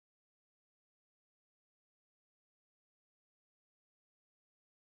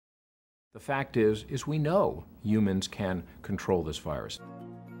The fact is we know humans can control this virus.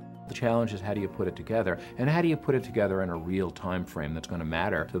 The challenge is how do you put it together, and how do you put it together in a real time frame that's going to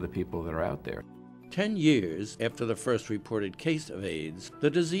matter to the people that are out there. 10 years after the first reported case of AIDS, the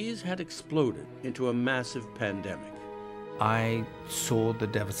disease had exploded into a massive pandemic. I saw the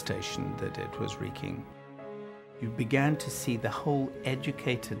devastation that it was wreaking. You began to see the whole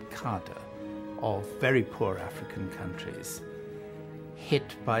educated cadre of very poor African countries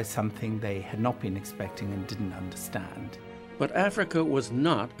hit by something they had not been expecting and didn't understand. But Africa was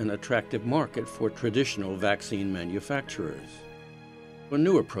not an attractive market for traditional vaccine manufacturers. A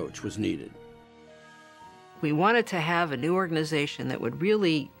new approach was needed. We wanted to have a new organization that would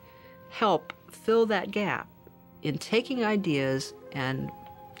really help fill that gap in taking ideas and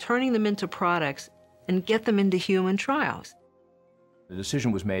turning them into products and get them into human trials. The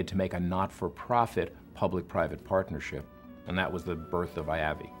decision was made to make a not-for-profit public-private partnership, and that was the birth of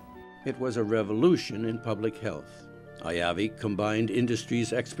IAVI. It was a revolution in public health. IAVI combined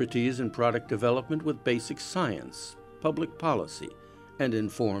industry's expertise in product development with basic science, public policy, and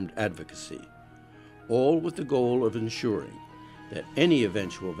informed advocacy, all with the goal of ensuring that any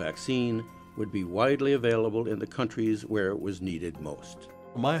eventual vaccine would be widely available in the countries where it was needed most.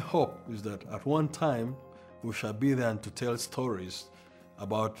 My hope is that at one time we shall be there to tell stories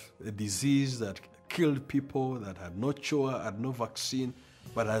about a disease that killed people, that had no cure, had no vaccine,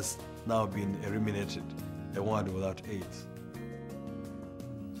 but has now been eliminated, a world without AIDS.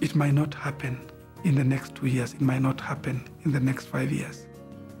 It might not happen in the next 2 years, it might not happen in the next 5 years,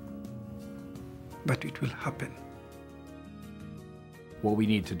 but it will happen. What we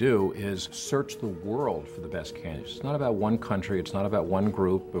need to do is search the world for the best candidates. It's not about one country, it's not about one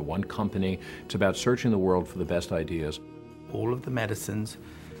group or one company, it's about searching the world for the best ideas. All of the medicines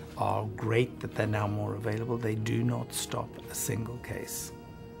are great that they're now more available. They do not stop a single case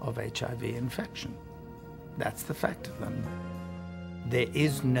of HIV infection. That's the fact of them. There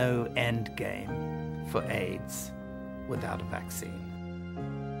is no end game for AIDS without a vaccine.